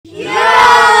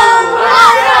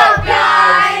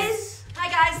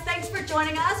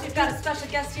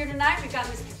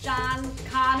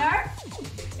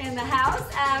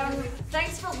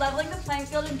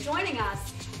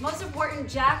important,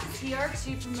 Jack is here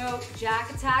to promote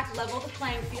Jack Attack, level the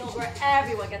playing field where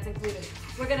everyone gets included.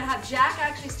 We're gonna have Jack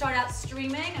actually start out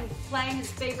streaming and playing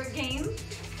his favorite game.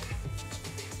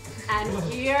 And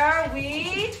here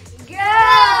we go!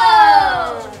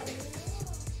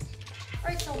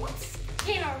 Alright, so what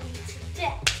skin are we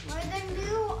today? We're gonna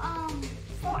do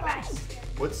Fortnite.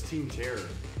 What's Team Terror?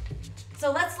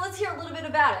 So let's hear a little bit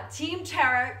about it. Team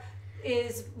Terror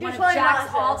is one of one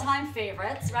Jack's monster. all-time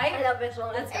favorites, right? I love this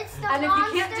one. Let's- It's the and if you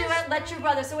can't do monsters. it, let your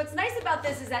brother. So what's nice about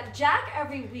this is that Jack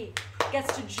every week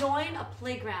gets to join a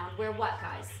playground where what,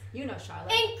 guys? You know,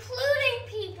 Charlotte.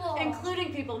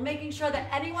 Including people, making sure that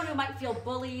anyone who might feel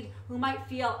bullied, who might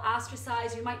feel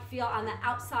ostracized, who might feel on the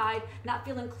outside, not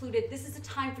feel included, this is a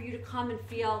time for you to come and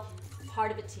feel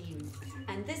part of a team.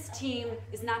 And this team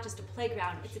is not just a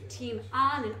playground, it's a team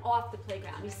on and off the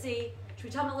playground. You see, should we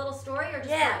tell them a little story or just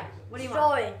play? What do you want?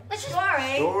 Story.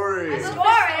 Story. Story.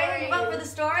 Story. You want for the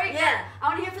story? Yeah. I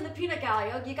want to hear from the peanut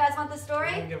gallery. You guys want the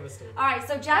story? Give a story. All right.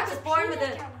 So Jack was born with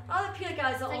peanut a. gallery? Oh, the peanut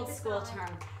gallery is an Like old the school color.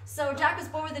 term. So Jack was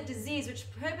born with a disease which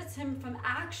prohibits him from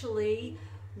actually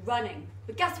running.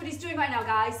 But guess what he's doing right now,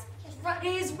 guys?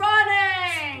 He's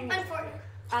running.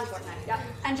 On Fortnite. Yep.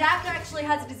 And Jack actually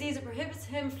has a disease that prohibits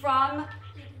him from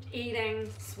eating,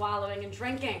 swallowing, and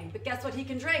drinking. But guess what he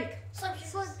can drink?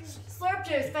 Slurp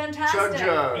juice, fantastic. Chug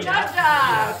jug. Chug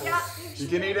jug. Yep. You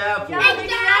can eat apples. Yeah, Hey, we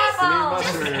can guys,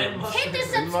 apple. You can eat mushrooms. Hit the And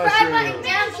subscribe button mushrooms.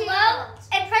 down below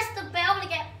and press the bell to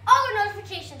get all the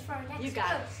notifications for our next You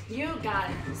got it. post. You got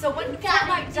it. So what got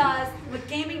Fortnite it. does, what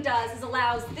gaming does, is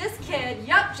allows this kid,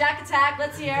 yup, Jack Attack,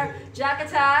 let's hear, Jack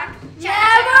Attack.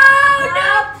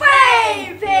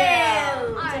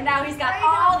 So now he's got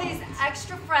all these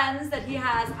extra friends that he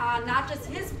has on not just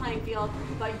his playing field,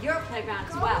 but your playground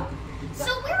as well.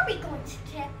 So where are we going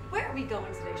today? Where are we going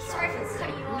today, Sorry Charlotte? for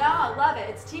cutting you No, off. I love it.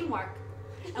 It's teamwork.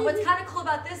 And what's kind of cool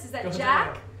about this is that Go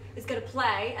Jack there. is going to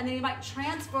play, and then he might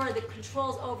transfer the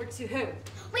controls over to who?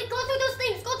 Wait, go through those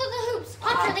things. Go through the hoops.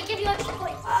 Hunter, they give you extra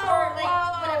points. Oh, Or like,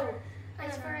 whoa. whatever.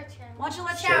 That's for a channel. Why don't you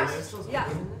let Challenge. Jack?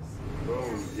 Yeah.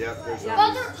 Boom. Yep. There's Yeah.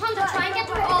 Go through, Hunter, try and get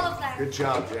through all of them. Good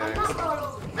job, Jack.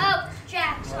 Oh,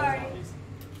 Jack, sorry.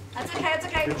 That's okay, it's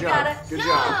okay. Good You got job. it. Good No.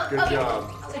 job. Good Okay.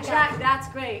 job. So Jack, that's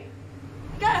great.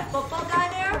 You got a football guy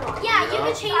there? Yeah, you Yeah.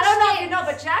 can change I don't know if you skins. know,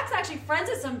 but Jack's actually friends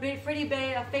with some pretty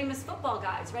big, famous football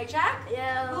guys, right, Jack? Who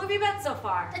Yeah. have you met so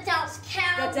far? The Dallas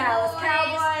Cowboys. The Dallas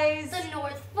Cowboys, The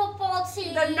North football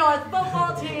team. the North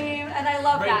football team, and I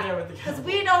love Right there that with the because Cowboys.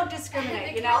 we don't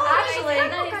discriminate. You know, actually,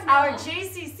 our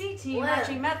JCC team Where?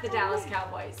 actually met the Dallas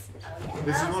Cowboys.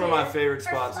 This is one of my favorite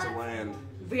spots to land.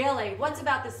 Really? What's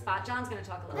about this spot? John's gonna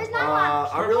talk a little. There's not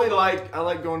much. I really like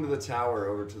going to the tower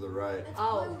over to the right.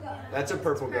 Oh, That's a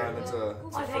purple gun. It's a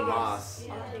Moss.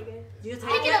 you take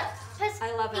Pick it it. up. Press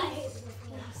I love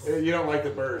it. You don't like the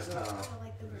burst, huh?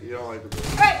 You don't like the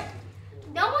burst. Right.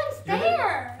 No one's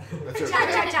there. That's Jack,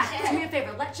 okay. Jack, do me a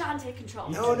favor. Let John take control.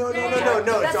 No.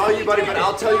 That's It's all what you, we buddy. did. But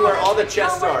I'll tell you where all the No,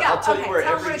 chests where to are. go. I'll tell you Okay, where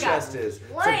tell 'em every where to go. chest is. So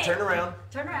Wait. turn around.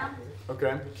 Turn around.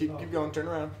 Okay. Keep going. Turn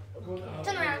around.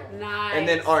 Turn around. Nice. And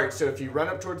then, all right. So if you run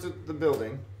up towards the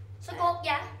building, So go,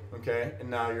 yeah. okay, and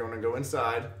now you're gonna go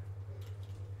inside.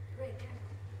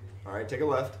 All right. Take a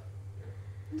left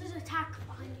There's an attack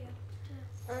behind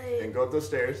you. and go up those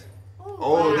stairs.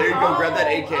 Oh, there you go. Grab that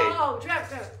AK. Oh, grab.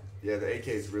 Yeah, the AK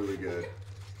is really good.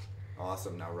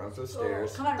 Awesome. Now run up those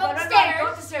stairs. Come on, Go run, upstairs. go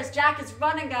up the stairs. Jack is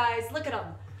running, guys. Look at him.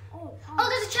 Oh,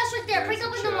 there's a chest right there. Break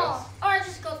There's a open them all. chest. Or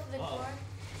just go through the door.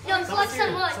 No, collect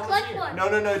some wood. Collect wood.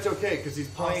 No, it's okay because he's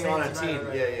playing on a team.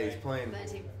 right. Yeah, he's playing.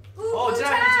 Oh,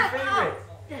 Jack, it's your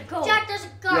favorite. Jack, there's a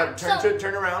gun. Yep. So,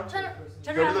 Turn around. Turn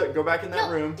Go around. go back in that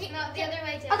No. room. No, the other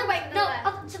way. other way. No,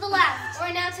 up to the left.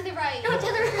 Or now to the right. No, to the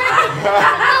All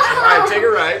right. right, take it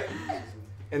right,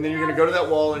 and then you're gonna go to that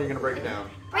wall and you're gonna break it down.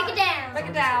 Break it down. Break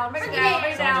it down. Break it Break it down. down.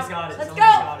 Break it Someone down. just got it. Let's Someone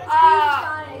go. just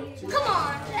got it. Come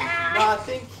on. No, I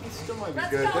think he still might be Let's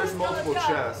good. go, There's let's go, multiple let's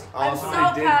go. chests. I'm Oh, so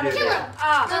somebody did proud of get you. it.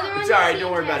 Kill him. It's alright.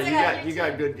 Don't worry about it. Team. You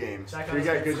got good games. Jack, You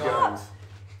got good guns.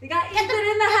 We got Ethan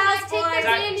in the house, boys.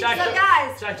 Jack, So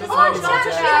guys, Jack, this Jack, is Jack,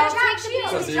 Jack.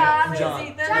 Jack, This is Jack, John.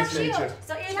 John. This is Nice Ethan. to meet you.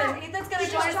 So Ethan's gonna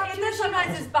join us. Ethan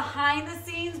sometimes is behind the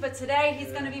scenes, but today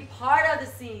he's gonna be part of the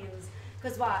scenes.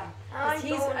 Cause why? 'Cause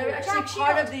he's actually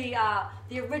part of the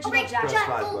original Wait, Jack. Jack, Jack,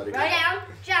 five, go buddy. down.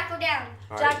 Jack, go down.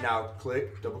 All Jack- right, now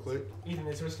click, double click. Ethan,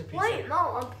 it's switched to PC. Wait,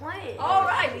 no, I'm playing. All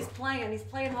right, he's playing. He's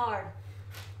playing hard.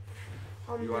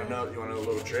 You wanna know a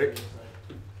little trick?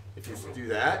 If you do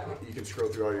that, you can scroll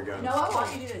through all your guns. No, I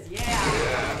want you to do this. Yeah.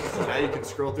 Yeah. So now you can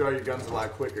scroll through all your guns a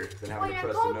lot quicker than having Wait, to I'm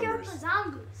press the going to get numbers. the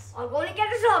zombies. I'm going to get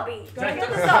the zombies. Go get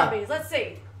the zombies. Let's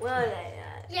see. Where are they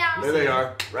at? Yeah. There they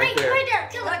are, right there. Right there.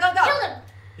 Kill him. Go, go, go. Kill him.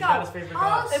 got his favorite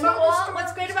gun. And we're all,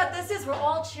 what's great about this is we're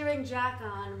all cheering Jack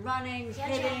on, running,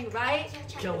 hitting, right?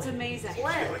 Killing. It's amazing.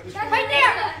 Right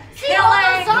there. See Killing,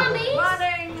 all those zombies?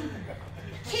 running.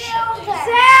 Kill them.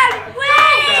 Sam,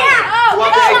 wait! Oh,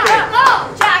 Swap go, AK. go,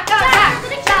 Jack, go, Jack.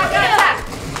 Jack, Jack.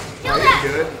 Kill Are you them.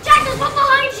 good? Jack, there's one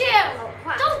behind you.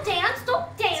 Don't dance. Don't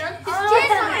dance.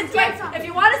 It's great. If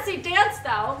you want to see dance,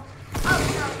 though.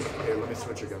 Here, let me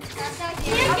switch your guns.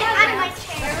 Can't get out of my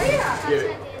chair. Get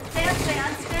it. Dance.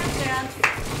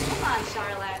 Come on,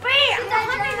 Charlotte.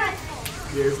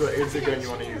 Here's the gun you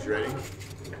want to use. Ready?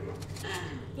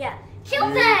 Yeah. Kill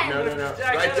No, them. no.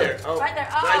 Jack, Right get there. him. Oh, Right there.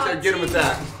 right there. Get him with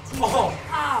that. Oh.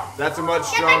 Oh. That's a much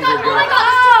Get that stronger gun. Oh my gun.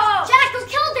 God. Jack, go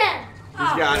kill them.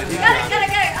 He's got it. He's Get got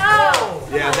it. it. Oh.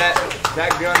 Yeah,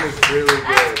 that gun is really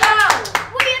Let's good. go.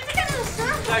 Wait, you have to get to the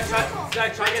circle.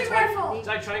 Jack, try to get rifle? 20.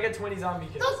 Jack, try to get 20 zombie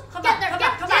kills. Come Get on, there. come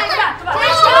Get on, come there. on, come on.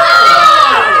 Get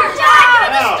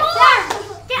out of the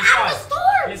store. Get out of the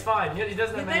store. He's fine. He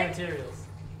doesn't have many materials.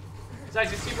 Jack,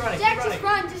 just keep running. Jack, Keep just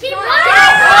running. run. Keep run.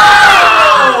 running.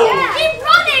 Oh! Keep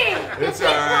running. It's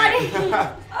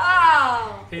alright.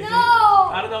 Oh. Hey, No.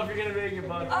 I don't know if you're gonna make it,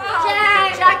 bud.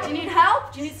 Oh. Jack, do you need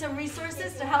help? Do you need some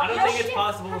resources to help I you? don't think it's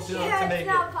possible to make It's it.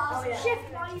 not possible. Shift.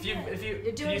 If you,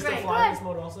 You're doing can you still great. fly in this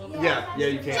mode also? Yeah,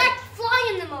 you can. Jack,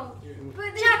 fly in the mode.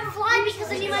 Jack, fly because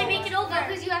then you might make it over.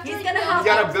 Because you have to. He's like, gonna go help.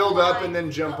 You gotta build up and then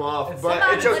jump off, but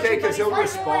it's okay because he'll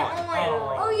respawn.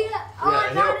 Oh. Oh yeah. Oh, Yeah,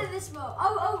 I'm not in this mode.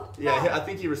 Oh. Yeah, I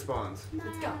think he respawns.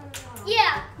 Let's go.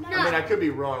 Yeah. No. I mean, I could be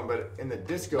wrong, but in the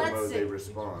disco Let's mode, see. they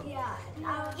respawn. Yeah.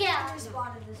 Yeah.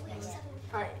 Respond in this mode.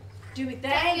 All right. Jimmy, You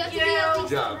thank have to you. be at least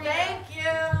Good job. three. Thank you.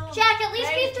 Jack, at least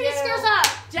be Thank 3 you. skills up.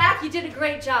 Jack, you did a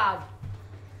great job.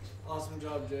 Awesome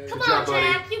job, Jay. Come Good on, job, buddy.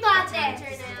 Jack. You got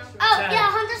this. Oh, yeah,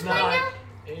 Hunter's playing now?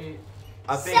 8.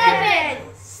 I think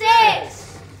 7,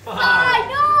 6, 5,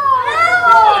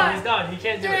 5. He's done. He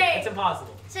can't do it. 3. It's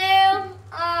impossible. 2.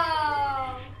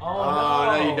 Oh, Oh,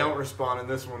 no. no, you don't respawn in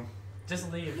this one.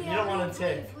 Just leave. You don't want to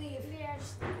tick. Leave.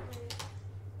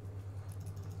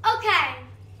 Okay.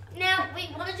 Now, wait,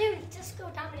 want to do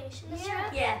disco domination this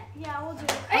round? Yeah, we'll do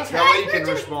it. Alright, That way you guys, can we're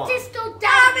doing respond. disco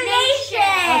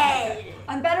domination.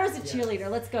 I'm better as a cheerleader.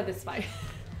 Let's go this way.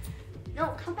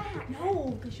 No, come back.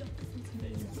 No, because you're.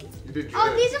 You did good.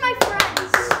 Oh, these are my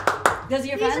friends. Those are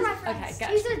your These friends? are my friends.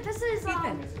 Okay, good. This is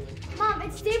Ethan. Mom,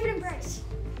 it's David and Bryce.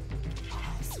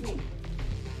 Sweet.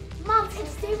 Mom,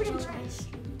 it's David and Bryce.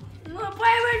 Wanna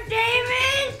play with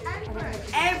David? And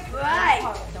Bryce. And Bryce.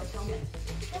 Don't tell me.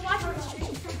 They're watching the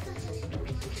stream.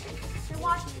 They're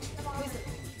watching.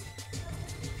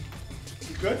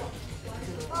 You good?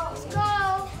 Let's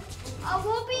go.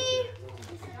 We'll be.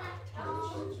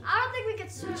 I don't think we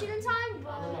could switch it in time,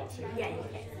 but yeah, you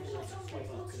can.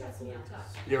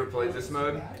 You ever played this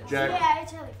mode, Jack? Yeah,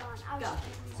 it's really fun. Go.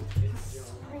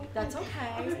 That's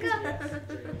okay.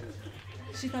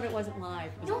 She thought it wasn't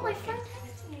live. It was No, my working. friend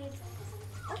texted me.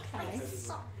 Okay.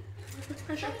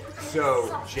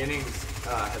 So, Jennings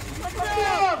has a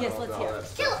Yes, let's hear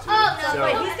it. Kill. Oh, no. So-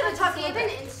 wait, He's gonna talk a do you little have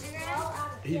bit. an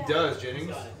Instagram? He does,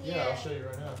 Jennings. Yeah, I'll show you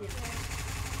right now.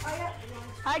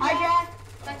 Hi, Jack.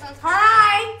 That sounds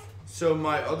Hi. So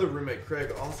my other roommate,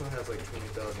 Craig, also has like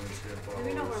 20,000 Instagram Do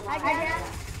we know followers. we're Hi, watching? Jack.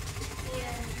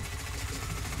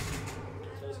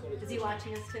 Is he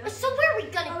watching us too? So where are we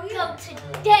gonna go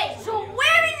today? So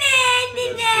where we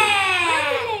landing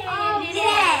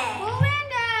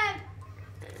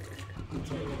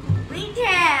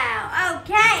Retail.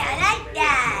 Okay, I like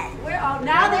that.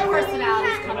 Now the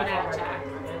personality's coming out, Jack.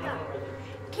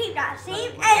 Keep that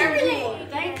same Energy.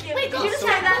 Thank you. Wait, Did go you just say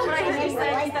start that? going. What I heard you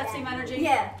say? Keep that same energy?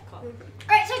 Yeah. Cool.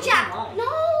 Alright, so Jack.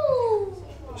 No.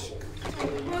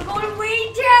 We're going to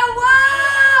retail.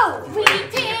 Whoa!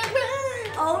 Retail.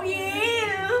 Oh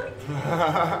yeah.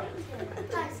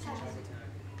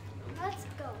 Let's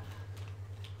go.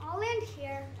 I'll land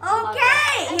here.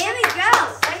 Okay, here we go.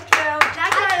 Thank you.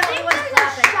 Jack and I don't want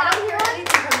clapping. I don't hear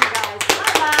anything from you guys.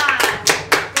 Come on.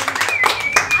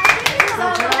 So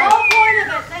the whole point of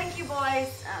it. Thank you,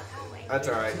 boys. That's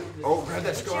alright. Oh, grab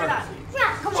that Cheer scar. on.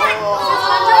 Yeah, come Is on.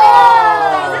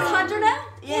 this Hunter now?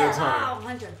 Yeah. It's Hunter. Wow,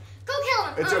 Hunter. Go kill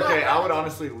him. It's Oh, no. okay. I would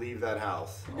honestly leave that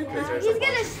house because there's a bunch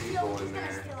of people in there.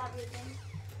 everything.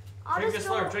 I'll Drink your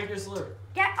just slurp. go Drink your slurp.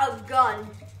 get a gun.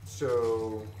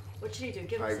 So, What should he do?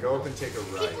 Give him alright, some go help. up and take a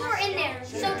People right. are in there,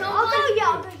 so Yeah. don't I'll let- go. Yeah,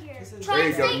 I'll go here. Try There you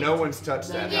and go. stay- No one's touched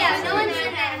that Yeah, house. no one's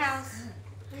in that house.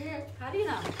 How do you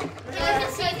know? You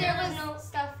can see there was no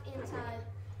stuff inside.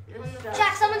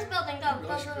 Jack, someone's building. Go, go,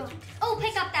 go, go. Oh,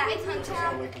 pick up that. It's Hunter.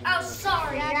 Oh,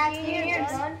 sorry.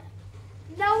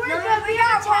 No, we're good. We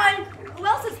got one. Who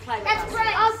else is playing with That's us?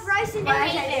 Bryce. Bryce and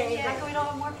Bryce. Nathan. How come we don't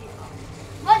have more people?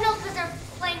 What? No, because they're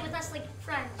playing just like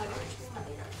friends.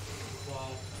 Wow.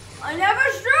 I never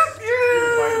stripped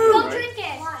you! Don't drink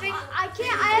it. Drink. I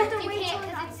can't. I have to wait till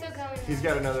because it's still going. He's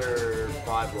got another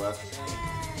 5 left.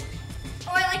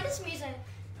 Oh, I like this music.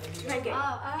 Drink it.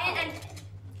 And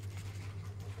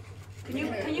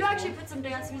can you actually put some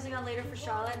dance music on later for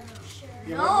Charlotte?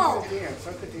 Yeah, No. let the dance.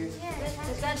 Let the dance.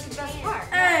 That's the best part.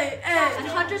 Hey. And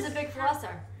Hunter's a big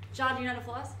flosser. John, do you know how to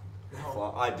floss?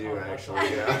 Well, I do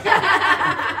actually, yeah.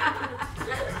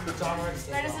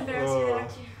 I just embarrass you there.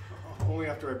 Only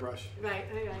after I brush. Right.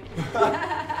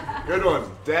 Good one.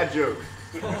 Dad joke.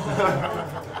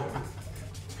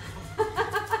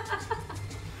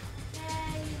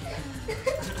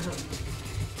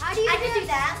 How do you? I can do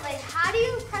that. Like, How do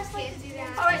you press like do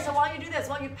that? All right, so while you do this,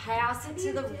 while you pass it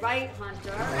to the right,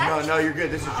 Hunter. No, you're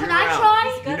good. This is your Can I round.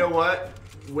 try? You know what?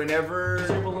 Whenever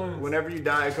balloons. you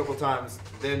die a couple times,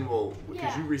 then we'll, because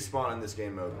Yeah. you respawn in this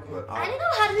game mode. But I don't know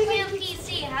how to play on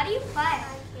PC. How do you play?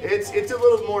 it's a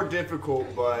little more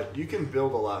difficult, but you can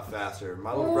build a lot faster.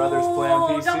 My little brother's play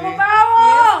on PC. Double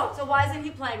barrel! So why isn't he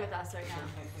playing with us right now?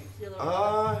 Your little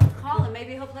brother. Call him.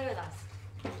 Maybe he'll play with us.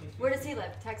 Where does he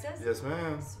live? Texas? Yes,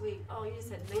 ma'am. Sweet. Oh, you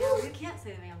said ma'am. You can't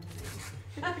say ma'am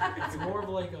to me. It's more of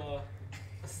like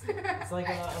it's like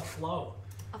a flow.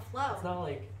 A flow. It's not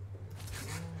like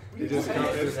It just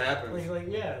happens. like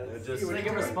yeah. It just- It's like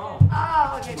a response.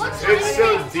 Oh, okay. It's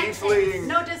so deeply.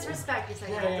 No disrespect, you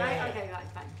say that, Yeah. right? Okay, got it,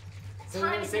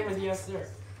 fine. Same with yes sir.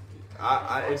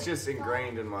 It's just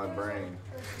ingrained in my brain.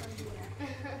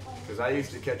 Because I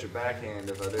used to catch a backhand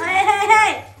if I didn't.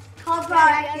 Hey! Call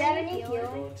back. Do you have any healing?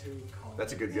 Going to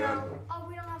That's a good gun. Oh,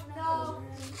 we don't have enough.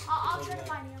 I'll try to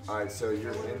find you. All right, so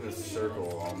you're in the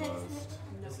circle almost.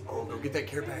 Oh, go get that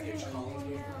care package.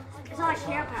 It's not a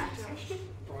care package.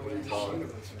 What do you call it?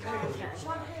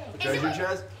 Is Treasure it,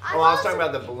 chest? Oh, I was talking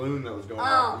about the balloon that was going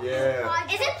on. Yeah.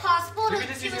 is it possible to You could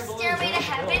just do use a your balloons. stairway to You don't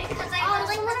have to heaven? build. Because I was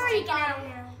like, what's freaking out?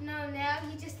 No, now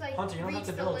you just like Hunter, you don't have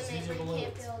to build, just use your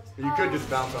balloons. You could just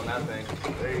bounce on that thing.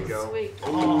 There you go. Sweet.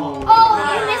 Oh.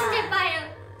 Oh, you missed it by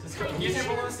a... Just go, use your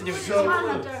balloons to do it. Use So, your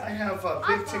balloons. I have a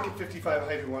big ticket 55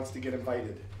 height who wants to get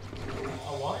invited.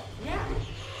 A what? Yeah.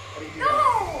 How do you do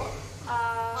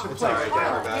that? Should It's play alright, right don't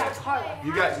now. worry Yeah, about it. Carla.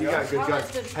 You got good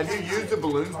guns. Have you used the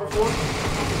balloons before?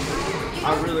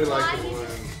 I really like the balloons.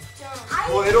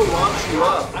 Well, it'll launch you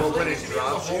up, but when it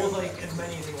drops you, Hold like as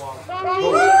many as you want.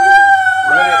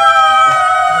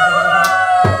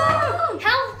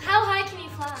 How high can you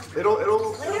fly? it'll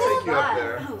take you up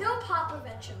there. They'll pop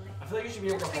eventually. I feel like you should be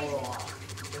able to hold a lot.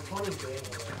 Your phone is big.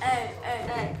 Hey.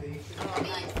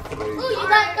 Ooh, you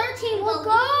got 13 We'll balloons.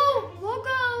 go. We'll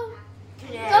go.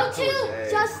 Go to Hey.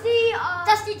 Dusty.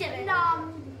 Dusty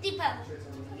Divot. Depot.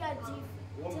 Yeah, deep.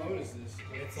 What mode is this?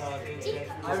 It's Deep.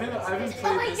 I haven't Oh my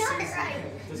played this God, season.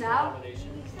 right. This Now? combination.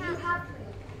 You have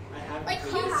I haven't Like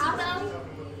played Home this season. Depot.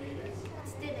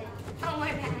 Let's do it. Oh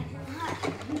my bad.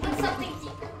 What's something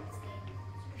Depot?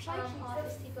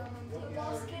 Office Depot, Home Depot.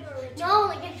 No,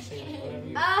 like a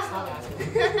Stop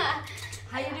asking.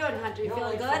 How you doing, Hunter? You You don't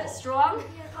feeling like good? football. Strong?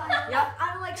 Yep.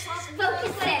 I don't like sauce.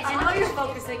 Focusing. I know you're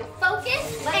focusing.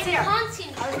 Focus Let's and hear.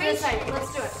 concentration. I was gonna say,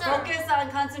 let's do it. Sir. Focus on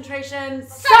concentration.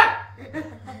 Start!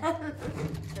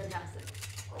 Fantastic.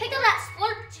 Pick up that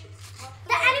splurt juice.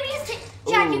 The enemy is taking.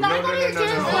 Jack, Ooh, you no, gotta no, go to no, your no,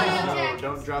 dinner no, zone, no, Jack.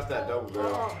 don't drop that double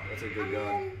barrel. That's a good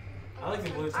gun. I like the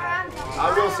blue tag.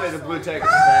 I will say the blue tag is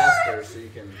faster, so you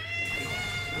can.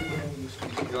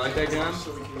 You like that gun?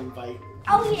 So we can invite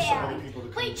Oh some yeah. other people to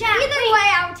come. Wait, Jack. Either way,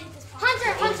 I would take this pump.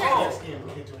 Hunter. Oh. Yeah,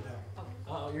 we can't do it now.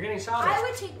 Uh-oh, you're getting shot I at.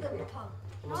 would take the pump.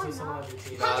 Unless there's someone on your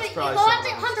team. Nah, Hunter, that's you probably go out someone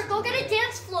to, Hunter, else. go get a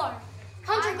dance floor.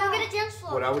 Hunter, go get a dance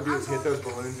floor. What I would do is hit those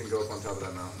balloons and go up on top of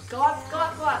that mountain. Go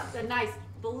up. The nice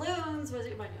balloons. What is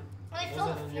it? What are you doing? Well, they Those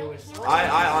are the feel- newest.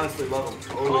 I honestly love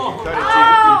them. Oh, Oh. you cut it Oh.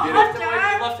 too. You did it.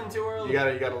 You left him too early. You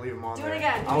gotta leave them on Do there. it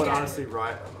again, do I it would again. honestly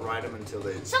ride them until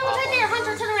they. Someone's pop right there. on the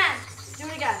Hunter, balloon. turn around. Do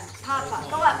it again. Pop.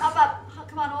 Go up.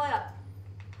 Come on, all the way up.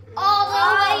 All the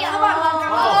way up. Come on, Hunter.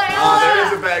 All the way Oh, up. there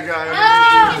is a bad guy. No,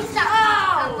 underneath you.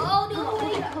 stop. All the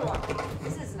way up.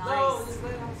 This is No, nice. this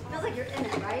way. Feels like you're in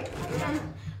it, right?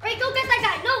 Right, go get that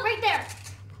guy. No, right there.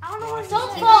 I don't know what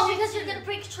Don't fall because you're gonna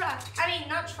break trust. I mean,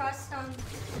 not trust.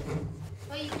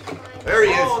 Well, you can climb. There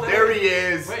he Oh, is. There he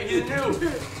is. Wait, he's a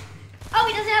noob. Oh,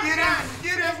 he doesn't have Get a him, gun. get He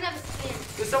him. doesn't have a skin.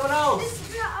 There's someone else.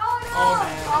 Oh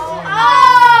man.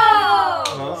 Oh!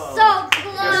 Oh. So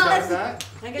You guys like close. that?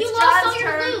 I think You it's lost all John's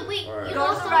your turn. loot. Wait, All right. you Go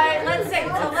lost all right. your Let's loot. see.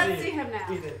 So let's see him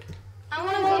now. Ethan. I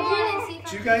want to go in and see if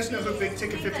Do you guys know who Big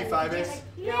Ticket 55 is?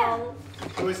 No.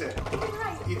 Who is it?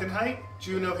 Ethan Height?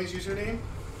 Do you know his username?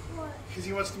 What? Because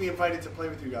he wants to be invited to play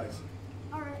with you guys.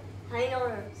 Alright. I know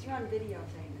her. You're on video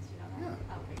saying this. You know that.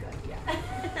 Yeah. Okay. good.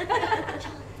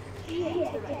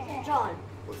 Yeah. John,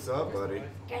 What's up, buddy?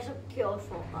 get some kills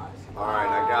from us. All right,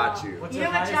 I got you. What's You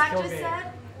your know what highest Jack kill just game?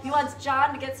 said? He wants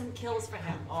John to get some kills for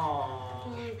him.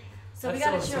 Aww. So we That's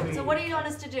gotta so cheer. So sweet. what do you want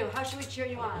us to do? How should we cheer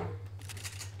you on?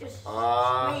 Just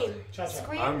Cha-cha.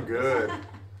 Scream. I'm good.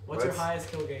 What's your Let's-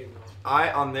 highest kill game though?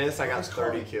 On this, I got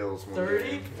 30 kills. one 30?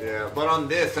 game. Yeah, but on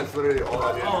this, that's literally all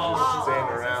I do. Oh. Just stand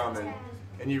around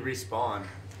and you respawn.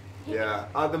 Yeah.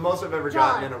 The most I've ever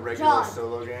gotten in a regular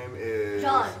solo game is.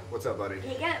 John. What's up, buddy?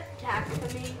 Can you get tacked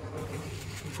for me?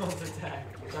 Most attack.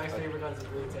 Jack's favorite gun is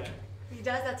blue attack. He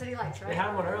does. That's what he likes, They right?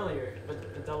 had one earlier,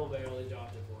 but the double barrel they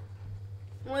dropped it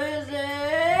for. Wizard!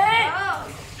 Oh.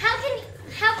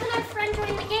 How can our friend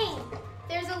join the game?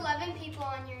 There's 11 people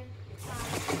on your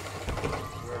side.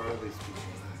 Where are these people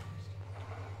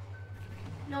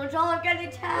No, John, get at? There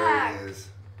attacked. he is.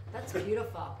 That's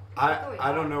beautiful.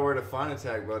 I don't know where to find a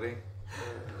tag, buddy.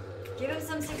 Give him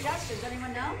some suggestions.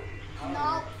 Anyone know?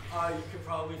 No. You could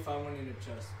probably find one in your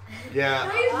chest. Yeah.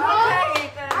 Okay,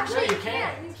 Ethan. Actually, you you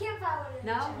can't. can't. You can't follow it.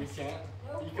 No? You can't?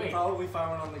 You could Wait. probably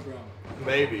find one on the ground.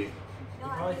 Maybe. You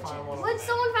could probably find one on When the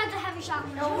someone finds a heavy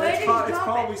shotgun, No, where did you It's drop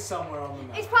probably it? somewhere on the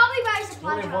map. it's probably by a There's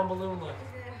supply only one drop. balloon left.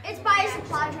 It's by a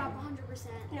supply drop, 100%.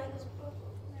 No, there's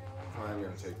I'm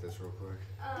gonna take this real quick.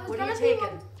 What are you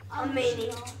taking? A mini.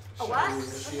 A what?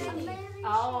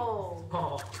 Oh. Oh.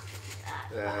 Oh.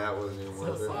 Yeah, that wasn't even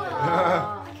worth it. Oh.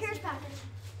 A cares package.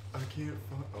 I can't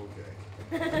find.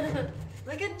 Okay.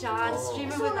 Look at John Oh. streaming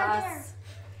This with one right us.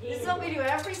 This is what we do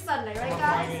every Sunday, right,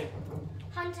 guys?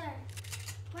 Hunter.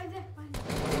 Right there.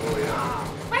 Oh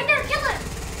yeah. Right there, kill him.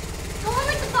 Go on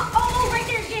like the oh, right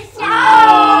there. Yes, yes. Oh!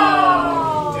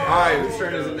 All right, whose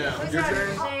turn is it now? Who's Your our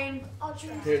turn. Shane? I'll try.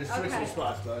 Here, just switch Okay. some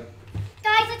spots, bud.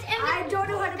 Guys, it's in I don't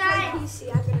know how to play PC.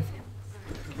 I'm gonna fail.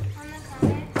 On the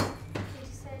comments,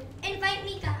 invite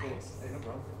me, guys.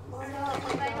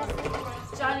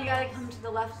 John, you gotta come to the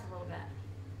left a little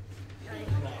bit.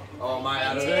 Oh, am I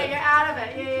out of Yeah, it? you're out of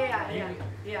it.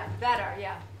 Yeah. Better.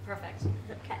 Yeah. Perfect.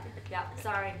 Okay. Yeah.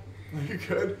 Sorry. You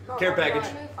good? Care package.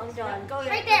 I'm done. Go ahead.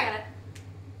 Right go there. get it.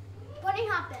 Bunny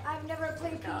hop it. I've never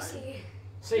played PC.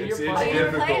 See, It's- you're it's Oh, playing. you're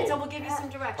playing, difficult. so we'll give you some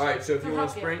directions. All right, so if you We'll want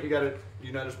to help sprint,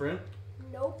 you know how to sprint?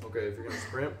 Nope. Okay, if you're gonna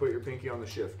sprint, put your pinky on the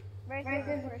shift. Right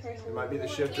It might be the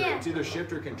shift or Yeah. it's either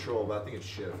shift or control, but I think it's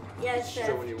shift. Yes,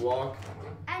 So when you walk,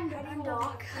 And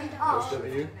walk. press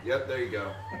W. Yep, there you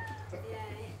go.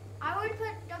 I would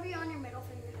put W on your middle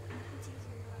finger. It's easier.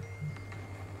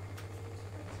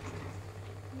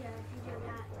 Yeah, if you do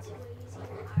that, it's way easier.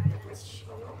 Alright, that's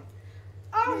true.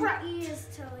 Alright. E is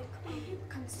to like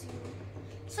consume.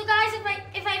 So guys,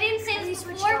 if I didn't say this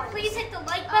before, please hit the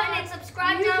like button and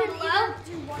subscribe down below.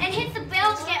 And hit the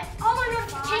bell to get all our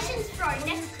notifications for our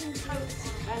next post.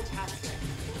 Fantastic.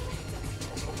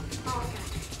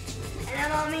 And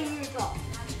then I'll make you talk.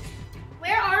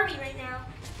 Where are we right now?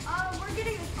 We're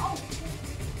getting.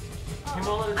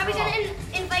 Are we gonna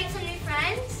invite some new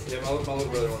friends? Yeah, my little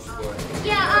brother wants to play.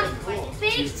 Yeah,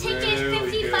 Big He's Ticket really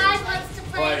 55 good. wants to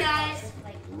play, guys.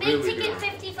 Big Really Ticket good.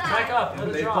 55. Back up. Let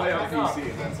it They drop. play on Back up. PC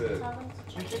and that's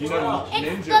it. You know, know,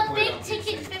 It's Ninja the played Big on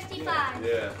Ticket PC. 55.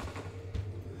 Yeah.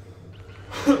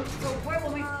 So where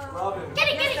will we? Robin. Get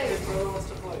it, get it. His brother wants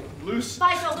to play. Loose.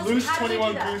 Faisal, listen, Loose how do you do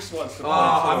 21 that? Goose wants to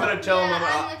I'm gonna tell him. Yeah,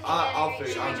 I'm looking I'll at it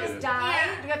figure. Should I'll we get just it. die?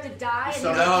 Do we have to die? And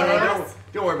So- then No, play us?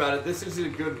 don't worry about it. This is a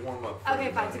good warm up.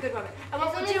 Okay, fine. It's a good one. And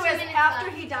what There's we'll only do 2 is minutes after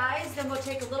left. he dies, then we'll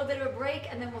take a little bit of a break,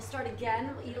 and then we'll start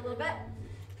again. We'll eat a little bit,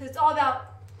 because it's all about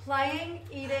playing,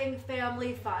 eating,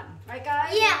 family, fun. Right,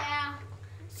 guys? Yeah.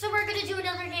 So we're gonna do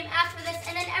another game after this,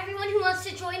 and then everyone who wants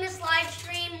to join this live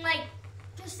stream, like,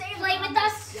 just say play with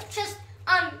us, just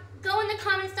go in the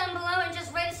comments down below and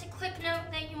just write us a quick note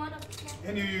that you want to play.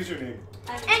 And your username.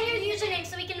 And your username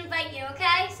so we can invite you,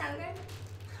 okay? Sound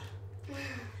good?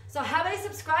 So how many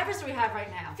subscribers do we have right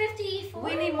now? 54.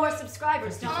 We need more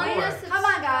subscribers, don't we? 54. Come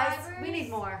on, guys. We need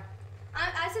more.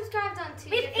 I subscribed on 2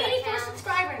 We have different 84 accounts.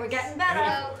 subscribers. We're getting better.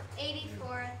 So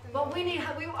 84 at the But we need.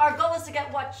 Our goal is to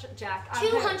get what, Jack?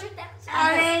 200,000.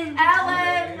 Ellen.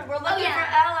 Ellen. We're looking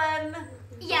yeah. for Ellen.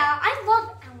 Yeah, I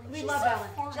love Ellen. We She's love so Ellen.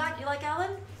 fun. Jack, you like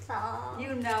Ellen?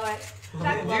 You know it. Do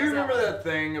Jack loves you remember Ellen. that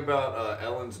thing about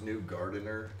Ellen's new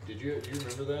gardener? Do you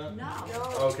remember that?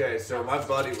 No. Okay, so my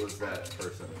buddy was that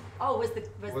person. Oh, was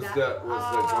Was that? the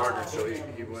gardener? Oh. So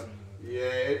he went. Yeah,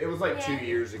 it was like 2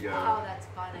 years ago. Oh, that's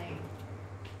funny.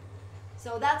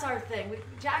 So that's our thing.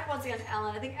 Jack wants to get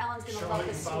Ellen. I think Ellen's gonna love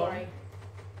this story.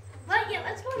 What? Yeah,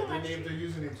 let's go to They lunch. named their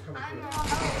usernames coming I'm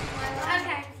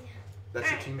through. okay.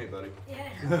 That's your teammate, buddy.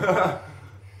 Yeah.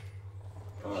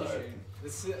 Alright.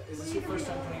 Is this your first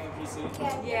time playing on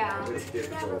PC? Yeah. It's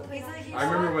difficult. I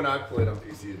remember when I played on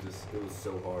PC, it was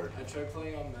so hard. I tried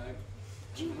playing on Mac.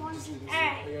 Do you want to?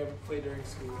 I played during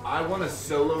school. I won a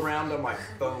solo round on my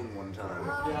phone one time.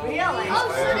 Yeah. Really?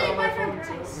 Oh, so Yeah. did my friend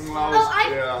Bryce. I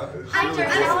was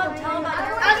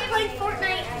playing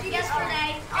Fortnite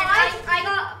yesterday, and I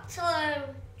got to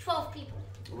 12 people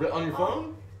On your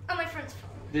phone? on my friend's phone.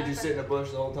 Did you sit in a bush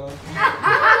the whole time? No,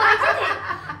 I didn't.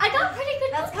 I got pretty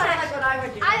good. That's kind of like what I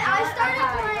would do. I started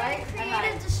playing right?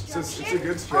 creative So destruction. it's a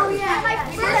good strategy. Yeah, my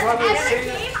first Probably ever Shane-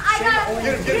 game, I Shane got. only-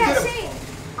 Get him, get him, Yeah, get him. Shane.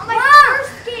 On my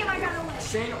first game, I got a win.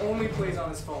 Shane only plays on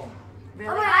his phone. On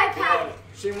my iPad.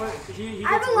 Shane he I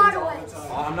have gets a lot wins of all wins. the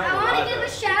time. I'm not I gonna want lie, to give a though.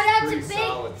 shout out to Pretty Big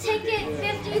solid for a Ticket game.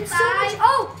 55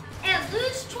 and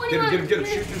Lose 21. Get him,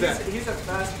 shoot through that. He's a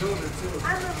fast builder too.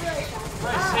 I'm a really fast.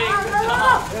 Nice, Shane, good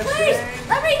job. Yeah, Please, Shane.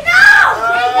 let me know!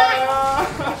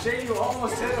 Shane, you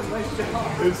almost hit him. Nice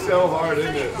job. It's so hard,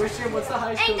 isn't it? Wait, Shane, what's the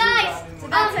high Hey, score? guys, So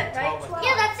that's it, right?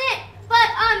 Yeah, that's it. But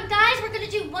guys, we're gonna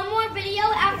do one more video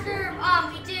after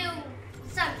we do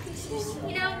some,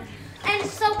 you know. And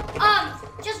so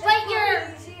just write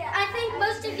your. I think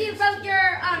most of you wrote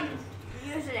your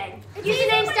usernames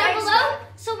down below.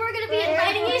 So we're gonna be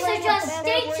inviting you. So just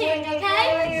stay tuned,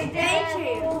 okay?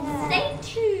 Stay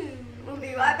tuned. We'll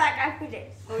be right back after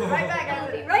this. We'll be right back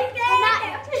after this. Right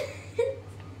back.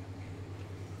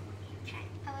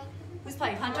 Who's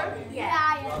playing? Hunter?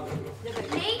 Yeah.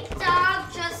 Nate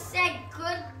Dog just said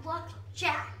good luck,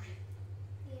 Jack.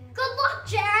 Good luck,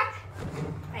 Jack.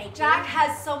 Jack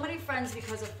has so many friends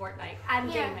because of Fortnite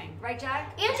and Yeah. gaming. Right,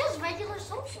 Jack? And just regular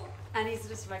social. And he's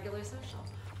just regular social.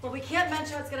 But we can't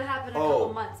mention what's going to happen in a Oh.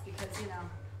 couple months because, you know,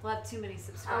 we'll have too many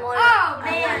subscribers. Oh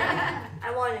man.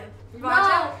 I want to. You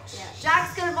want to?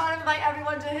 Jack's going to want to invite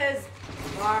everyone to his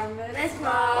bar mitzvah.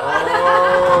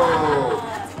 Oh.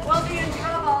 We'll be in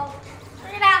trouble.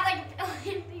 We're gonna have like a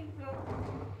billion people.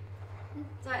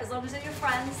 It's all right, as long as they're your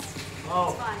friends, Oh.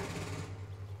 it's fine.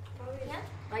 Yeah.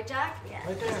 Right, Jack? Right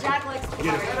there. Because Jack likes to Get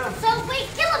him. party. So wait,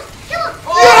 kill him! Kill him!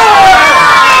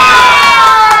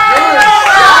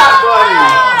 Oh,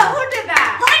 who did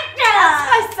that? That's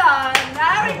my son.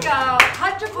 There we go.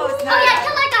 Hunter post Oh yeah,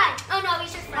 kill that guy! Oh no,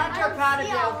 he's your friend. Hunter, proud of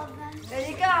you. There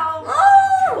you go.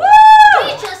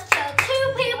 He just killed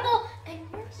 2 people.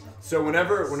 So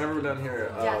whenever we're done here,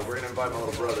 Yes. we're gonna invite my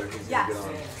little brother. He's Yes.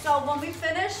 gonna get on. So when we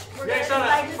finish, we're Yeah, going to shut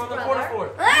invite up. his From the brother.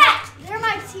 4-4. They're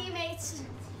my teammates.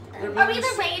 Are we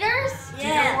the Raiders?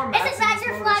 Yeah. Isn't that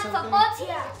your flag football team?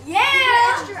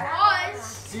 Yeah. Extra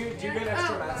us. Do you get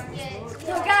extra mats?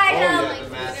 So guys, Oh yeah, the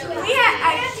massive. we had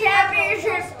a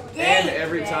championship And game.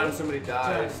 every time somebody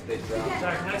dies, they drop.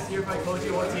 Jack, can I see if I told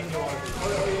you what team you are? We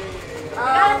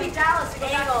gotta be Dallas. We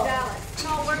gotta be Dallas. No,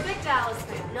 we're big Dallas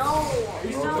fans. No.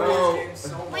 You Oh, know no.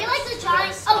 We like the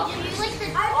Giants. Oh, do you like the?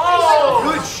 Oh!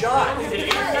 Good shot.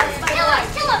 That's my Kill him! life.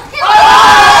 Kill him! Kill him!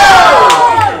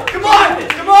 Come on!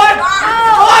 Come on!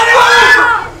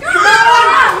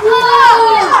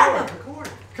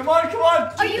 Come on, come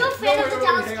on! Are you a fan of the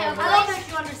Dallas I don't Cowboys? think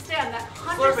you understand that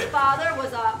Slurp Hunter's it. grandfather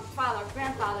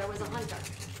was a hunter.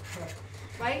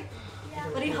 Right?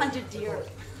 But he hunted deer.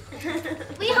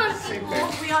 We hunt people.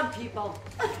 We hunt people.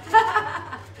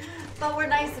 But we're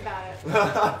nice about it.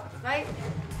 Right?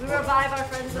 We revive our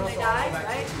friends when they die,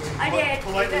 right? I did.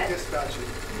 Politely dispatch it.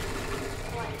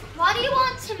 Why do you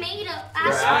want tomato? Ask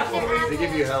They're if apples. they're They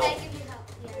give you help. They give you help.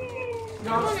 Yeah.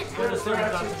 No, they're just serving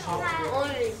up to shop.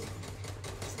 Only.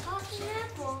 Talking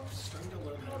apple. Starting to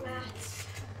learn how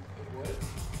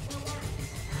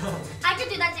I could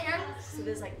do that to him. So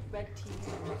there's like red tea,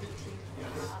 blue tea.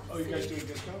 Oh, you guys doing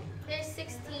disco? There's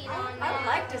 16 on I don't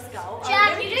like disco.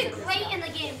 Jack, you did great in the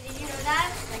game. Did you know that?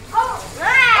 Oh.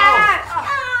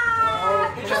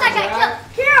 Kill that guy.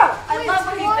 Kill. I love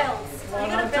what he builds. Are you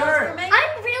gonna build for me?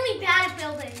 I'm really bad at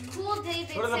building. Cool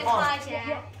David Go to the said pond. hi,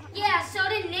 Jack. Yeah, so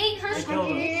did Nate Hush. killed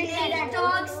him. Nate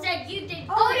Dog said you did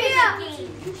Oh, good yeah. in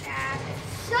the game.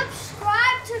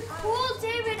 Subscribe to Cool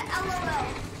David LOL.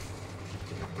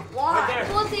 Right there.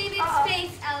 Cool David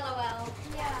space LOL.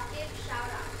 Yeah. Give shout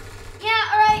out.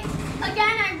 Yeah, alright.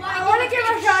 Again, I I want to give a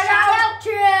shout out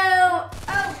to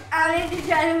I need to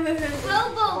try to move it.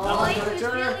 Robo Boy, Your who's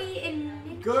turn. really in.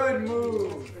 Good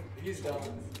move. He's done.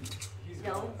 He's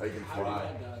No. done. Oh, you can fly.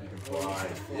 You can fly.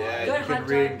 Good Yeah, you can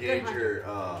hunter, re-engage good your.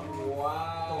 Wow.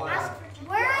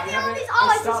 Where are they all these? I Oh,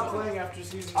 I stopped see. playing after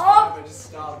season 5. Oh. I just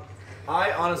stopped.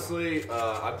 I honestly,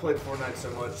 I played Fortnite so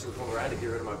much to the point where I had to get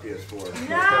rid of my PS4 because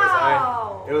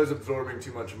No. it was absorbing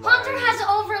too much of my. Hunter has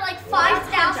over like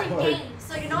 5,000 games.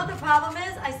 So you know what the problem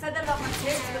is? I said that about my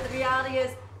kids, but the reality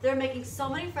is they're making so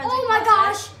many friends. Oh my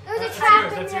gosh, there's a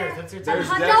trap in there. That's yours. There's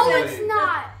No, definitely, it's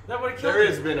not. That would have killed there you.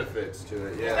 is benefits to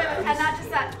it, yeah. And not just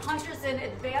that, Hunter's in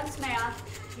advanced math.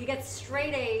 He gets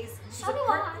straight A's. So do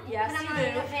I. Yes, But you I'm not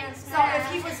in do. advanced So math.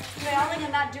 if he was failing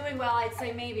and not doing well, I'd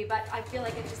say maybe, but I feel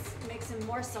like it just makes him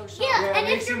more social. Yeah, and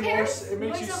it if makes your you parents... more, it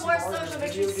makes you him more smarter. social,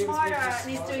 makes Video you games smarter, make you and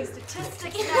he's doing smarter.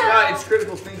 statistics Yeah. now. Yeah, it's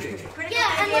critical thinking. Critical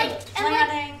Yeah, and thinking, like-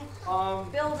 planning,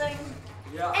 building.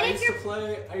 Yeah, And if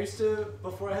I used to,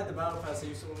 before I had the Battle Pass, I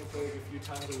used to only play like a few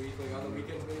times a week, like on the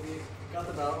weekends maybe. Got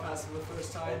the Battle Pass for the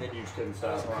first time. And then you just couldn't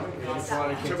stop. Huh? You just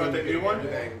want to Sure about the new one?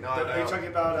 everything. No, Are you talking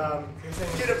about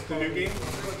get up the new game?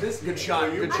 Good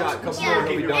shot, good shot. Couple Yeah, more,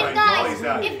 he'll be and done. guys,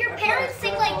 if your parents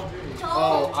think like,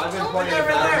 Oh, I've been don't playing play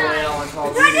Battle with Royale on Call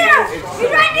of He's right there! Duty. He's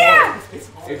right there!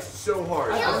 It's so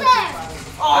hard. Kill them.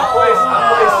 I placed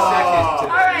second All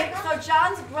today. right, so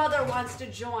John's brother wants to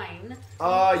join.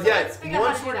 Yeah. let's figure out how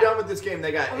Once to we're do done that. with this game,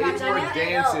 they got We're not 8 done more yet?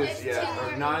 dances. Oh, Yeah,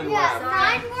 or 9 Yeah, left.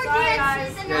 9 more Sorry, dances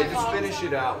guys. and Yeah, then just all finish done.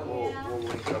 it out. We'll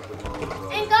link up with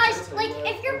Mom. And guys, like,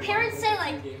 if your parents say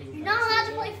like, you're not allowed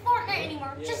to play Fortnite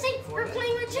anymore, just say we're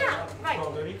playing with Jack. Right. Call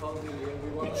of Duty, we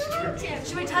want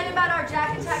Should we tell you about our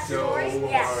Jack Attack So stories?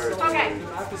 hard. Okay. The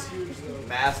map is huge though.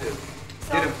 Massive.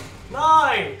 Hit him.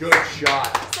 9. Good shot.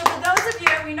 So for those of you,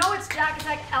 we know it's Jack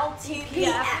Attack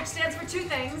LTPF, which stands for 2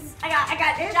 things. I got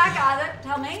this. Jack got it.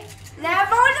 Tell me.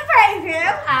 Never to pay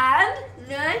him. And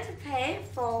Learn to pay it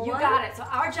forward. you got it. So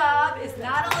our job is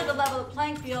not only to level the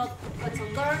playing field, but to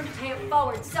learn to pay it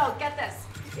forward. So get this.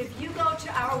 If you go to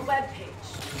our webpage,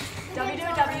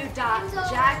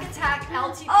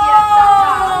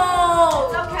 www.jackattackltpf.com.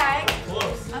 It's okay.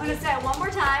 Close. I'm going to say it one more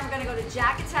time. We're going to go to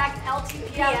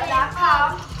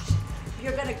jackattackltpf.com.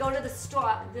 You're going to go to the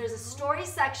store. There's a story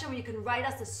section where you can write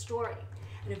us a story.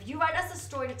 And if you write us a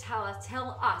story to tell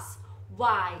us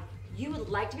why you would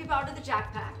like to be part of the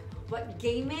Jack Pack, what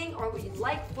gaming or what you'd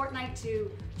like Fortnite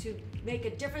to make a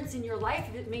difference in your life,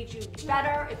 if it made you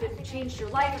better, if it changed your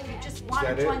life, if you just want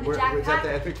to join the Jack Was that Pack,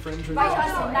 the Epic Friends? write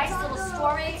us a nice little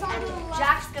story, and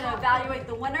Jack's gonna evaluate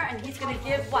the winner, and he's gonna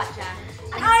give what, Jack?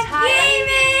 A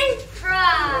gaming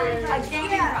prize. A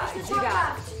gaming prize. You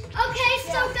got it. Okay,